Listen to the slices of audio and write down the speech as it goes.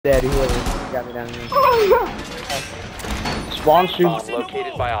Daddy, whoever got me down here. Spawn shoot.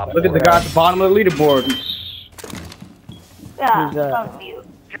 Located by op. Look at the guy at the bottom of the leaderboard. Yeah, Who's that? fuck you.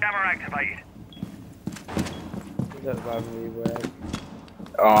 Camera activated. Who's that above me,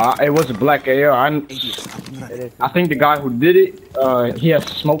 bro? It was a black AR. I think the guy who did it, he has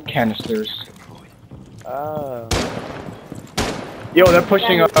smoke canisters. Oh. Yo, they're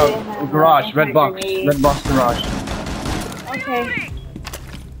pushing a garage, red box garage. Okay.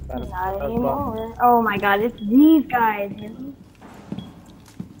 Not anymore. Oh my god, it's these guys.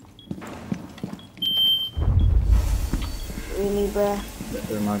 Really, bruh?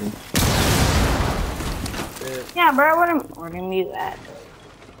 Yeah, bro, where the mute at?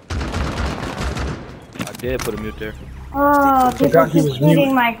 I did put a mute there. Oh, people forgot he keep was shooting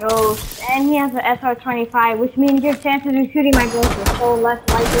mute. my ghost. And he has an SR-25, which means your chances of shooting my ghost are so less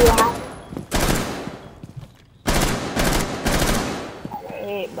likely to happen.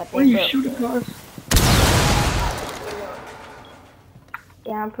 But Where are you shooting us?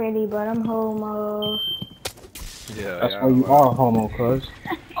 yeah, I'm pretty, but I'm homo. Yeah, That's why you are homo, cuz.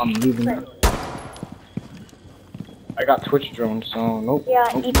 I'm leaving it. I got Twitch drone, so nope. Yeah,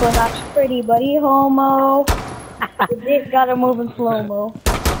 Equinox pretty, but he homo. The dick gotta move in slow-mo.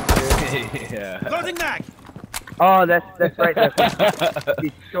 yeah. Loading mag. Oh, that's right there.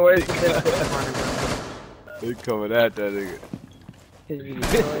 Destroys the They coming at that nigga.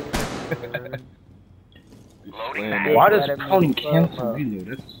 Why does Tony cancel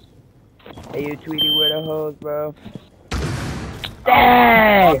reload? Hey, you Tweety, where the hoes, bro?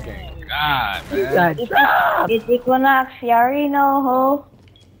 Dang! God, man. It's Equinox, you already know, ho.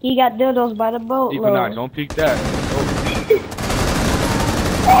 He got dildos by the boat. Equinox, don't peek that.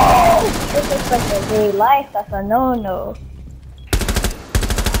 This is such a gay life, that's a no-no.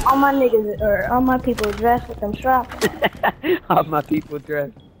 All my niggas, or all my people dressed with them straps. All my people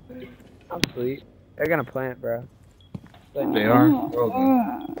dressed. I'm sweet. They're gonna plant, bro. They are?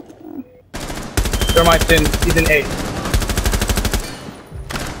 Thermite's in, he's in A.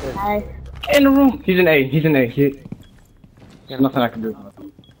 Nice. In the room. He's in A, he's in A. There's nothing I can do.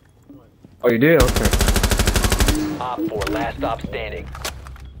 Oh, you did? Okay. Op 4, last stop standing.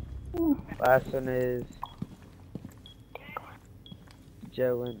 Last one is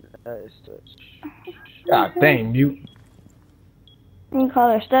Joe and God dang, mute. You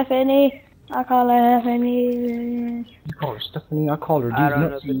call her Stephanie. I call her Stephanie. You call her Stephanie, I call her I don't know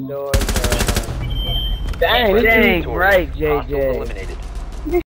nuts. the door. Dang, Dang, right, Hostiles JJ. eliminated.